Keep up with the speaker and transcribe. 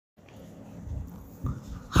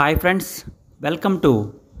Hi friends, welcome to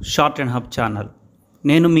short and hub channel.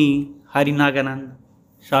 నేను మీ Naganand,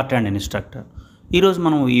 short hand instructor. ఈరోజు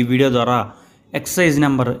మనం ఈ వీడియో ద్వారా ఎక్సర్సైజ్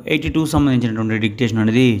నెంబర్ 82 సంబంధించినటువంటి డిక్టేషన్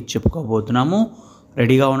అనేది చెప్పుకోబోతున్నాము.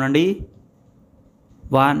 రెడీగా ఉండండి.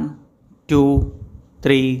 1 2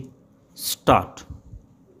 3 start.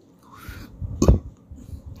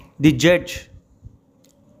 The judge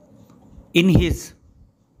in his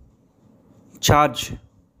charge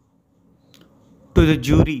to the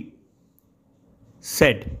jury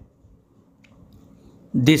said,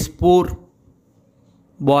 "This poor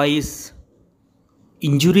boy's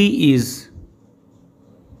injury is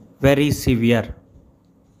very severe,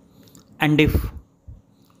 and if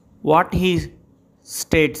what he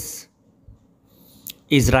states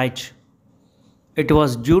is right, it was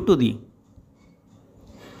due to the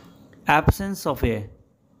absence of a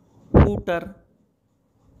hooter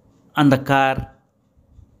on the car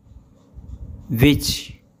which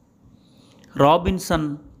Robinson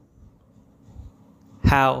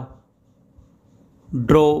have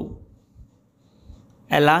drove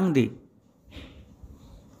along the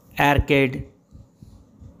arcade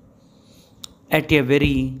at a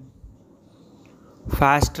very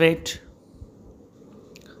fast rate.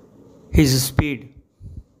 His speed,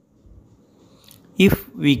 if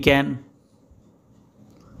we can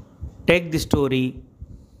take the story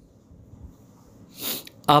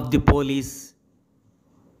of the police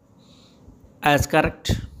as correct,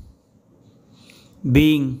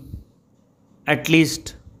 being at least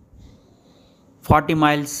 40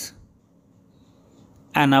 miles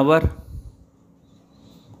an hour,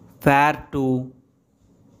 far too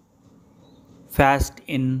fast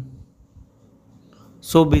in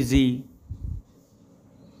so busy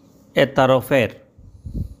a thoroughfare.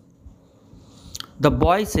 The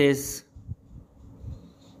boy says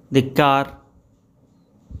the car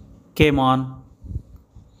came on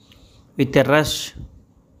with a rush.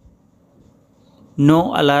 No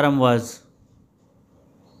alarm was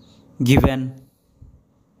given.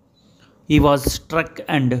 He was struck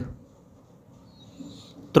and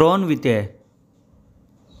thrown with a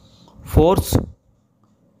force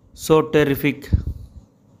so terrific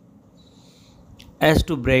as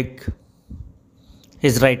to break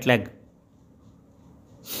his right leg.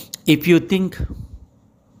 If you think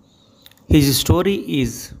his story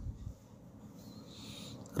is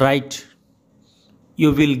right, you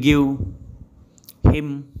will give him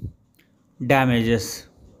damages.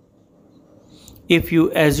 If you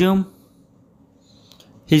assume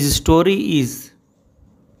his story is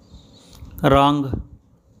wrong,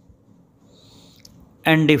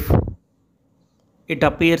 and if it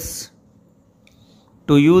appears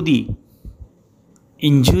to you the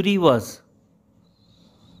injury was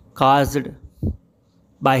caused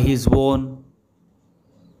by his own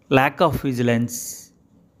lack of vigilance,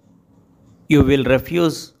 you will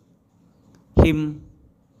refuse him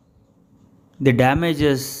the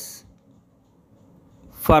damages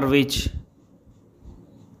for which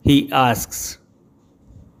he asks.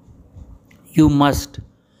 You must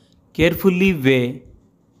carefully weigh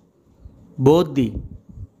both the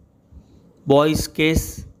boy's case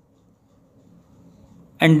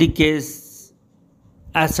and the case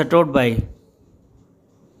as set out by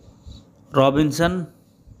Robinson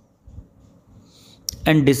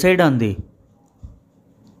and decide on the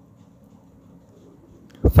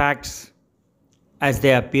facts as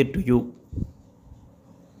they appear to you.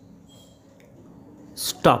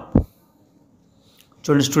 Stop.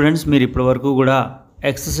 చూడండి students, మీరు ఇప్పటి వరకు కూడా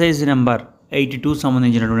exercise number 82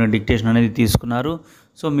 సంబంధించినటువంటి dictation అనేది తీసుకున్నారు.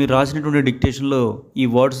 So మీరు రాసినటువంటి డిక్టేషన్లో ఈ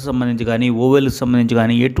వర్డ్స్ సంబంధించి కానీ ఓవెల్కి సంబంధించి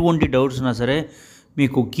కానీ ఎటువంటి డౌట్స్ ఉన్నా సరే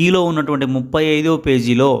మీకు కీలో ఉన్నటువంటి 35వ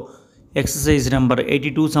పేజీలో ఎక్సర్సైజ్ నెంబర్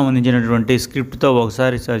 82 సంబంధించినటువంటి స్క్రిప్ట్తో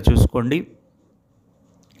ఒకసారి చూసుకోండి.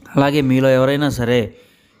 అలాగే మీలో ఎవరైనా సరే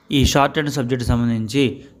ఈ షార్ట్ హ్యాండ్ సబ్జెక్ట్ సంబంధించి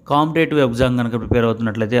కాంపిటేటివ్ ఎగ్జామ్ కనుక ప్రిపేర్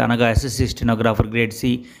అవుతున్నట్లయితే, అనగా SSC stenographer grade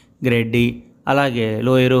C, grade D, అలాగే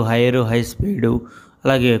లోయరు, హైయరు, హై స్పీడు,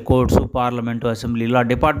 అలాగే కోర్ట్స్, పార్లమెంటు, అసెంబ్లీ, ఇలా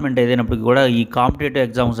డిపార్ట్మెంట్ ఏదైనప్పటికీ కూడా ఈ కాంపిటేటివ్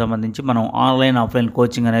ఎగ్జామ్కి సంబంధించి మనం ఆన్లైన్, ఆఫ్లైన్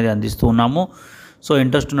కోచింగ్ అనేది అందిస్తూ ఉన్నాము. సో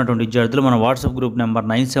ఇంట్రెస్ట్ ఉన్నటువంటి విద్యార్థులు మన వాట్సాప్ గ్రూప్ నెంబర్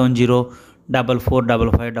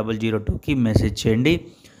 9704455002కి మెసేజ్ చేయండి.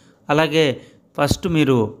 అలాగే ఫస్ట్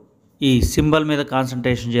మీరు ఈ సింబల్ మీద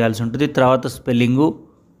కాన్సన్ట్రేషన్ చేయాల్సి ఉంటుంది, తర్వాత స్పెల్లింగు,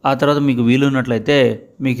 ఆ తర్వాత మీకు వీలున్నట్లయితే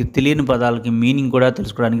మీకు తెలియని పదాలకి మీనింగ్ కూడా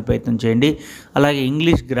తెలుసుకోవడానికి ప్రయత్నం చేయండి. అలాగే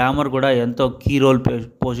ఇంగ్లీష్ గ్రామర్ కూడా ఎంతో కీ రోల్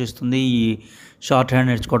పోషిస్తుంది ఈ షార్ట్ హ్యాండ్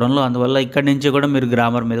నేర్చుకోవడంలో. అందువల్ల ఇక్కడి నుంచి కూడా మీరు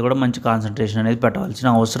గ్రామర్ మీద కూడా మంచి కాన్సన్ట్రేషన్ అనేది పెట్టవలసిన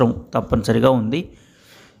అవసరం తప్పనిసరిగా ఉంది.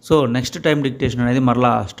 సో నెక్స్ట్ టైం డిక్టేషన్ అనేది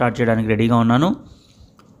మరలా స్టార్ట్ చేయడానికి రెడీగా ఉన్నాను.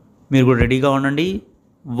 మీరు కూడా రెడీగా ఉండండి.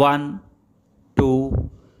 1 2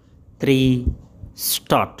 3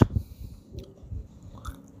 Start.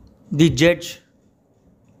 The judge,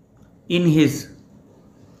 in his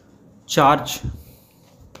charge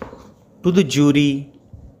to the jury,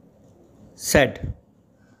 said,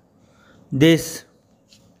 "This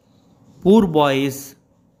poor boy's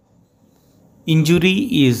injury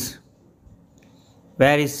is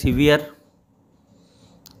very severe,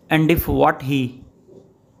 and if what he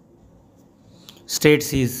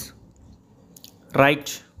states is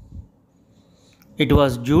right, it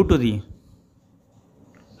was due to the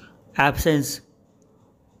absence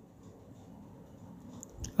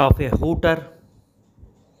of a hooter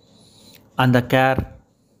and the care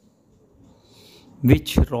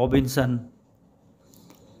which Robinson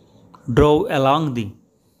drove along the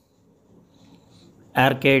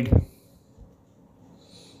arcade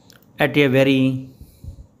at a very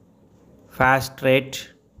fast rate.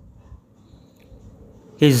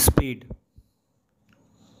 His speed,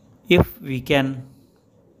 if we can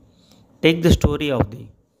take the story of the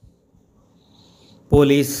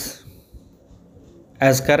police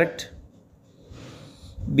as correct,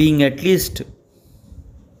 being at least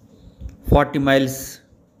 40 miles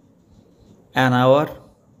an hour,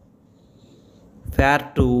 far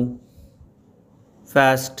too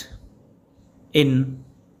fast in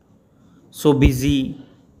so busy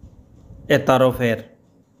a thoroughfare.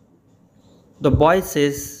 The boy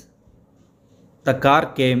says the car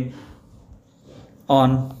came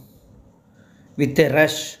on with a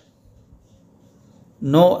rush.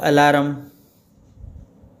 No alarm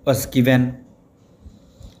was given.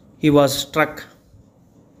 He was struck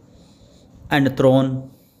and thrown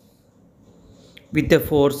with a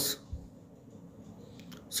force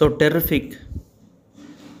so terrific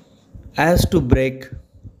as to break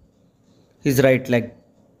his right leg.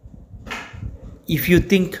 If you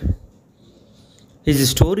think his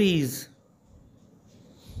story is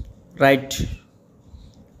right,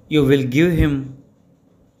 you will give him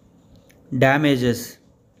damages.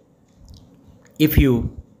 If you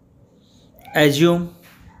assume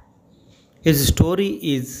his story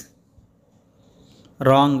is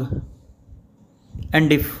wrong,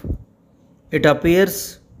 and if it appears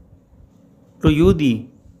to you the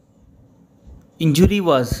injury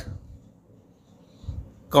was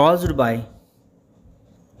caused by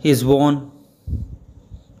his own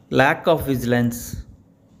lack of vigilance,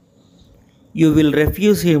 you will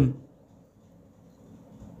refuse him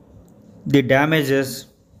the damages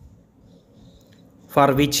for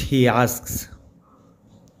which he asks.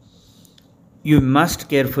 You must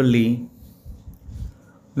carefully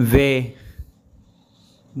weigh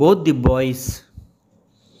both the boy's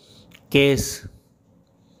case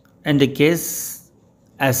and the case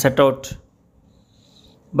as set out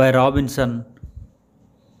by Robinson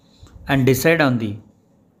and decide on the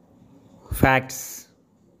facts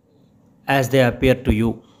as they appear to you.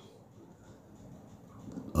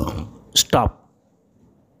 Stop.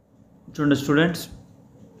 చూడండి students,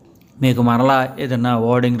 మీకు మరలా ఏదైనా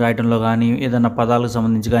wording రాయటంలో కానీ, ఏదైనా పదాలకు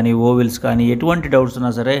సంబంధించి కానీ, vowels కానీ, ఎటువంటి డౌట్స్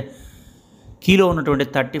ఉన్నా సరే కీలో ఉన్నటువంటి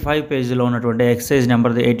 35 పేజీలో ఉన్నటువంటి ఎక్సర్సైజ్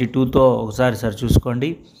నెంబర్ 82తో ఒకసారి సార్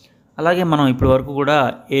చూసుకోండి. అలాగే మనం ఇప్పటి వరకు కూడా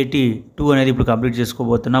 82 అనేది ఇప్పుడు కంప్లీట్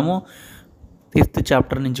చేసుకోబోతున్నాము. 5th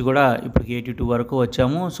చాప్టర్ నుంచి కూడా ఇప్పటికి 82 వరకు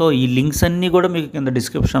వచ్చాము. సో ఈ లింక్స్ అన్నీ కూడా మీకు కింద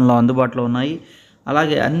డిస్క్రిప్షన్లో అందుబాటులో ఉన్నాయి.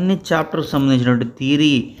 అలాగే అన్ని చాప్టర్కి సంబంధించినటువంటి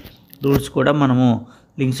థియరీ రూల్స్ కూడా మనము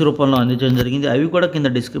లింక్స్ రూపంలో అందించడం జరిగింది. అవి కూడా కింద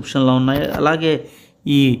డిస్క్రిప్షన్లో ఉన్నాయి. అలాగే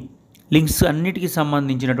ఈ లింక్స్ అన్నిటికీ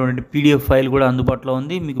సంబంధించినటువంటి పీడిఎఫ్ ఫైల్ కూడా అందుబాటులో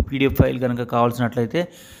ఉంది. మీకు పీడిఎఫ్ ఫైల్ కనుక కావాల్సినట్లయితే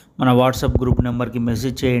మన వాట్సాప్ గ్రూప్ నెంబర్కి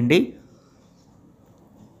మెసేజ్ చేయండి.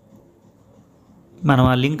 మనం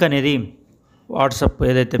ఆ లింక్ అనేది వాట్సాప్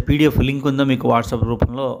ఏదైతే పీడిఎఫ్ లింక్ ఉందో మీకు వాట్సాప్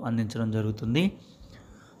రూపంలో అందించడం జరుగుతుంది.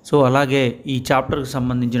 సో అలాగే ఈ చాప్టర్కి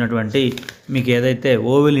సంబంధించినటువంటి మీకు ఏదైతే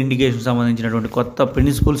ఓవెల్ ఇండికేషన్ సంబంధించినటువంటి కొత్త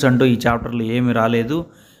ప్రిన్సిపల్స్ అంటూ ఈ చాప్టర్లో ఏమీ రాలేదు.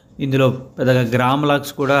 ఇందులో పెద్దగా గ్రామ్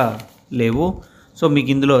లాక్స్ కూడా లేవు. సో మీకు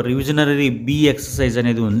ఇందులో రివిజనరీ బి ఎక్సర్సైజ్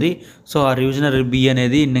అనేది ఉంది. సో ఆ రివిజనరీ బి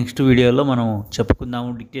అనేది నెక్స్ట్ వీడియోలో మనం చెప్పుకుందాము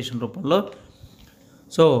డిక్టేషన్ రూపంలో.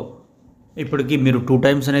 సో ఇప్పటికి మీరు 2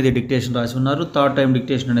 టైమ్స్ అనేది డిక్టేషన్ రాసి ఉన్నారు. 3rd టైం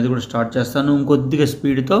డిక్టేషన్ అనేది కూడా స్టార్ట్ చేస్తాను ఇంకొద్దిగా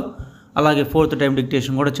స్పీడ్తో. అలాగే 4th టైం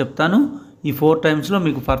డిక్టేషన్ కూడా చెప్తాను. ఈ 4 టైమ్స్లో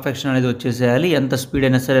మీకు పర్ఫెక్షన్ అనేది వచ్చేసేయాలి, ఎంత స్పీడ్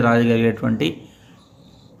అయినా సరే రాయగలిగేటువంటి.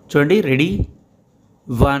 చూడండి, ready,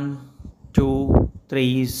 1 2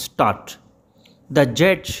 3 start. The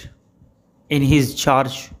judge in his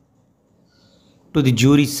charge to the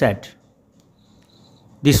jury said,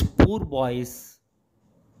 "This poor boy's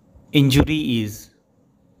injury is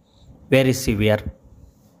very severe,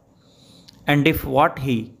 and if what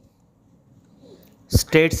he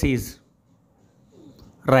states is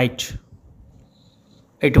right,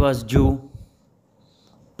 it was due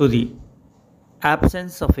to the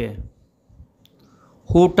absence of a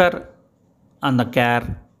hooter on the car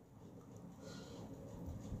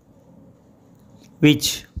which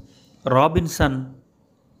Robinson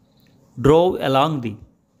drove along the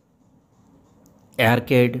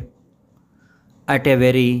arcade at a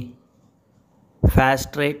very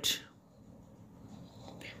fast rate.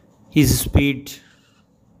 His speed,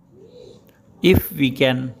 if we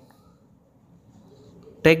can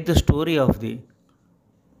take the story of the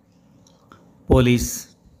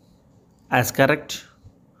police as correct,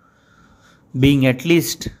 being at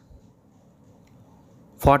least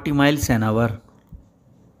 40 miles an hour,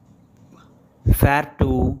 far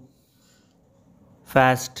too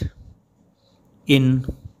fast in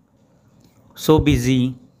so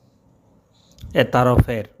busy a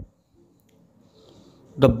thoroughfare.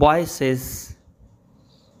 The boy says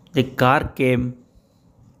the car came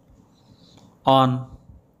on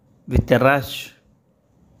with a rush.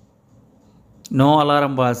 No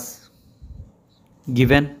alarm was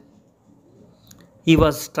given. He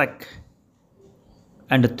was struck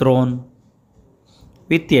and thrown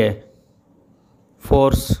with a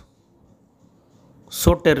force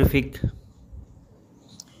so terrific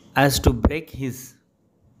as to break his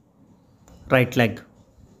right leg.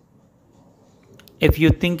 If you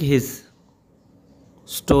think his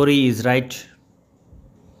story is right,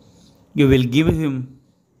 you will give him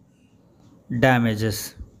damages.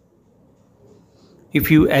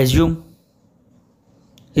 If you assume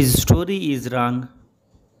his story is wrong,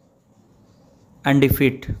 and if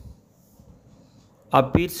it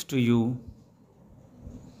appears to you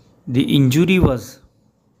the injury was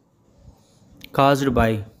caused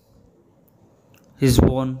by his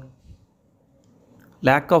own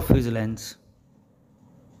lack of vigilance,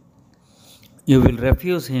 you will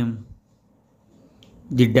refuse him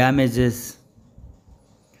the damages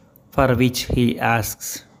for which he asks.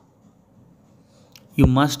 You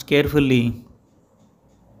must carefully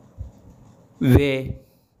weigh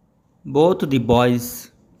both the boy's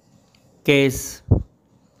case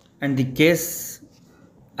and the case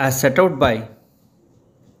as set out by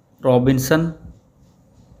Robinson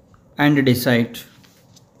and decide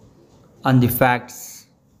on the facts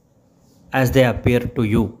as they appear to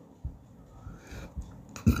you.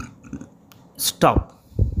 Stop.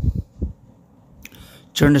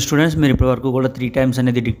 చూడండి students, మీరు ఇప్పటివరకు కూడా 3 times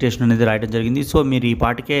అనేది dictation అనేది రాయడం జరిగింది. So మీరు ఈ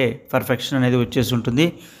పాటికే పర్ఫెక్షన్ అనేది వచ్చేసి ఉంటుంది.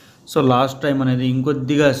 సో లాస్ట్ టైం అనేది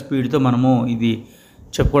ఇంకొద్దిగా స్పీడ్తో మనము ఇది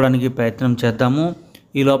చెప్పుకోవడానికి ప్రయత్నం చేద్దాము.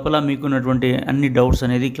 ఈ లోపల మీకున్నటువంటి అన్ని డౌట్స్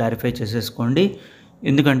అనేది క్లారిఫై చేసేసుకోండి.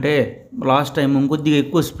 ఎందుకంటే లాస్ట్ టైం ఇంకొద్దిగా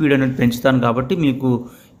ఎక్కువ స్పీడ్ అనేది పెంచుతాను కాబట్టి మీకు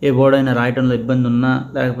ఏ బోర్డ్ అయినా రాయడంలో ఇబ్బంది ఉన్నా,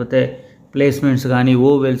 లేకపోతే ప్లేస్మెంట్స్ కానీ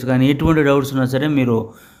ఓవెల్స్ కానీ ఎటువంటి డౌట్స్ ఉన్నా సరే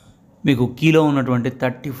మీకు కీలో ఉన్నటువంటి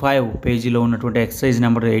 35 పేజీలో ఉన్నటువంటి ఎక్సర్సైజ్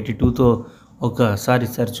నెంబర్ 82తో ఒకసారి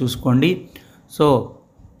చూసుకోండి. సో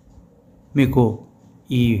మీకు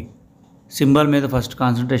ఈ సింబల్ మీద ఫస్ట్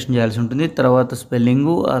కాన్సన్ట్రేషన్ చేయాల్సి ఉంటుంది. తర్వాత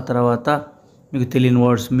స్పెల్లింగు, ఆ తర్వాత మీకు తెలియని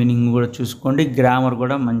వర్డ్స్ మీనింగ్ కూడా చూసుకోండి. గ్రామర్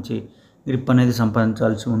కూడా మంచి గ్రిప్ అనేది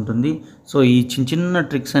సంపాదించాల్సి ఉంటుంది. సో ఈ చిన్న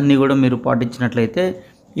ట్రిక్స్ అన్నీ కూడా మీరు పాటించినట్లయితే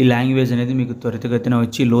ఈ లాంగ్వేజ్ అనేది మీకు త్వరితగతిన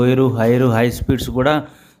వచ్చి లోయరు, హైయరు, హై స్పీడ్స్ కూడా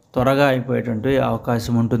త్వరగా అయిపోయేటువంటి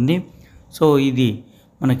అవకాశం ఉంటుంది. సో ఇది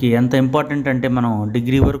మనకి ఎంత ఇంపార్టెంట్ అంటే, మనం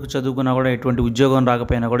డిగ్రీ వరకు చదువుకున్నా కూడా ఎటువంటి ఉద్యోగం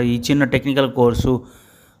రాకపోయినా కూడా ఈ చిన్న టెక్నికల్ కోర్సు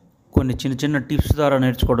కొన్ని చిన్న టిప్స్ ద్వారా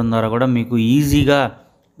నేర్చుకోవడం ద్వారా కూడా మీకు ఈజీగా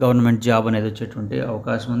గవర్నమెంట్ జాబ్ అనేది వచ్చేటువంటి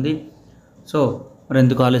అవకాశం ఉంది. సో మరి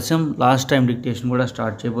ఎందుకు ఆలస్యం, లాస్ట్ టైం డిక్టేషన్ కూడా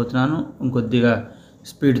స్టార్ట్ చేయబోతున్నాను ఇంకొద్దిగా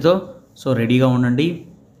స్పీడ్తో. సో రెడీగా ఉండండి.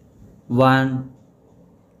 1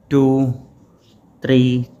 2 3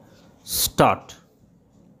 start.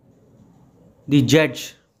 The judge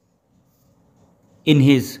in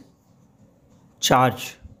his charge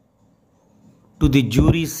to the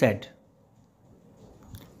jury said,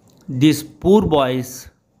 "This poor boy's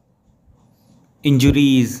injury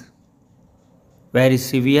is very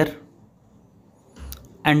severe,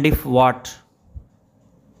 and if what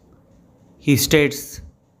he states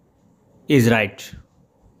is right,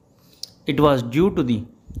 it was due to the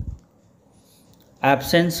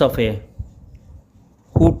absence of a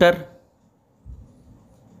hooter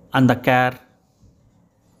on the car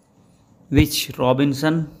which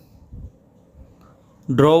Robinson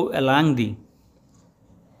drove along the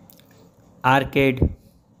arcade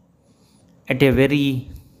at a very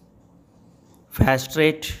fast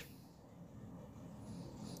rate.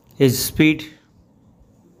 His speed,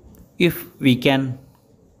 if we can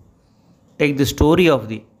take the story of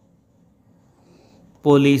the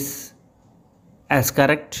police as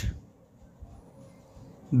correct,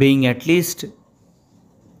 being at least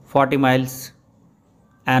 40 miles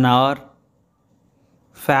an hour,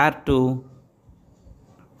 far too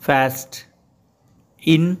fast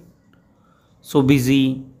in so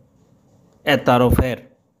busy a thoroughfare.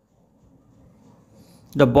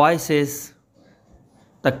 The boy says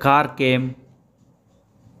the car came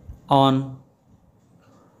on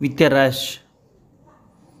with a rush.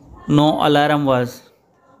 No alarm was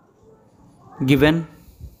given.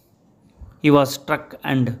 He was struck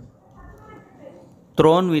and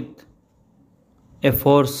thrown with a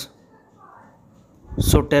force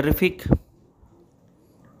so terrific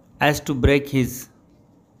as to break his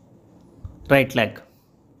right leg.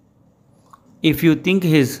 If you think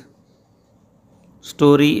his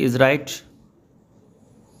story is right,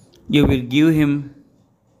 you will give him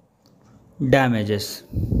damages.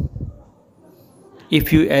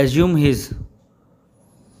 If you assume his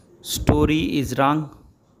story is wrong,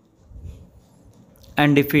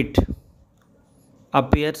 and if it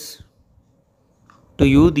appears to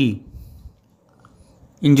you the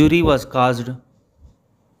injury was caused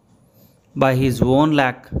by his own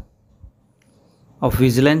lack of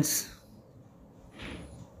vigilance,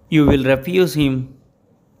 you will refuse him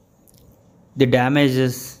the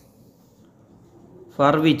damages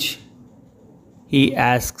for which he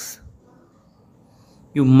asks.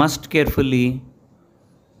 You must carefully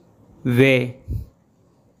weigh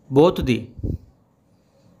both the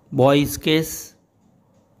boy's case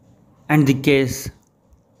and the case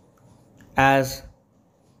as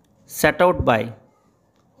set out by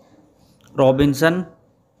Robinson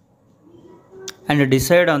and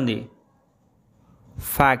decide on the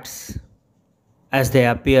facts as they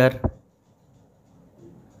appear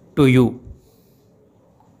to you.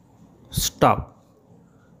 Stop.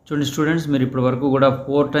 చూడండి students, మీరు ఇప్పటి వరకు కూడా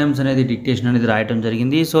 4 times అనేది dictation అనేది రాయటం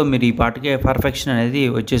జరిగింది. So మీరు ఈ పాటికే పర్ఫెక్షన్ అనేది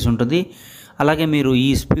వచ్చేసి ఉంటుంది. అలాగే మీరు ఈ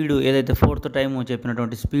స్పీడ్ ఏదైతే 4th time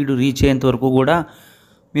చెప్పినటువంటి స్పీడ్ రీచ్ అయ్యేంత వరకు కూడా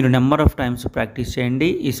మీరు నెంబర్ ఆఫ్ టైమ్స్ ప్రాక్టీస్ చేయండి.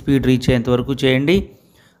 ఈ స్పీడ్ రీచ్ అయ్యేంత వరకు చేయండి.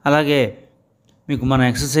 అలాగే మీకు మన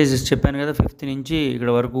ఎక్సర్సైజెస్ చెప్పాను కదా, 5th నుంచి ఇక్కడ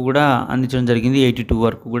వరకు కూడా అందించడం జరిగింది. 82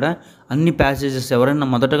 వరకు కూడా అన్ని ప్యాసేజెస్ ఎవరైనా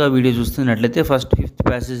మొదటగా వీడియో చూస్తున్నట్లయితే ఫస్ట్ 5th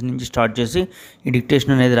ప్యాసేజ్ నుంచి స్టార్ట్ చేసి ఈ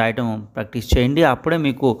డిక్టేషన్ అనేది రాయటం ప్రాక్టీస్ చేయండి. అప్పుడే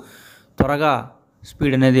మీకు త్వరగా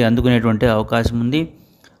స్పీడ్ అనేది అందుకునేటువంటి అవకాశం ఉంది.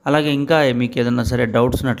 అలాగే ఇంకా మీకు ఏదైనా సరే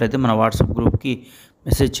డౌట్స్ ఉన్నట్లయితే మన వాట్సాప్ గ్రూప్కి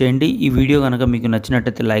మెసేజ్ చేయండి. ఈ వీడియో కనుక మీకు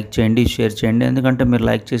నచ్చినట్లయితే లైక్ చేయండి, షేర్ చేయండి. ఎందుకంటే మీరు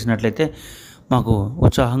లైక్ చేసినట్లయితే మాకు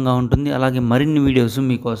ఉత్సాహంగా ఉంటుంది. అలాగే మరిన్ని వీడియోస్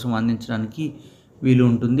మీకోసం అందించడానికి వీలు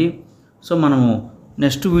ఉంటుంది. సో మనము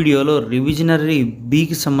నెక్స్ట్ వీడియోలో రివిజనరీ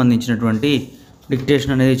బీకి సంబంధించినటువంటి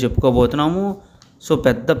డిక్టేషన్ అనేది చెప్పుకోబోతున్నాము. సో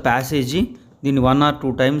పెద్ద ప్యాసేజీ, దీన్ని 1 or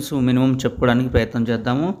 2 times మినిమం చెప్పుకోవడానికి ప్రయత్నం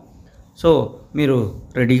చేద్దాము. సో మీరు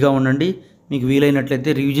రెడీగా ఉండండి. మీకు వీలైనట్లయితే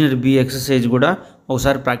రివిజనరీ బీ ఎక్సర్సైజ్ కూడా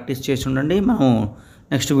ఒకసారి ప్రాక్టీస్ చేసి ఉండండి. మనము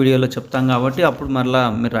నెక్స్ట్ వీడియోలో చెప్తాం కాబట్టి అప్పుడు మరలా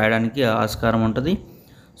మీరు రాయడానికి ఆస్కారం ఉంటుంది.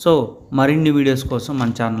 సో మరిన్ని వీడియోస్ కోసం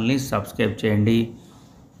మన ఛానల్ని సబ్స్క్రైబ్ చేయండి,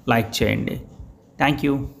 లైక్ చేయండి. Thank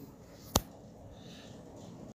you.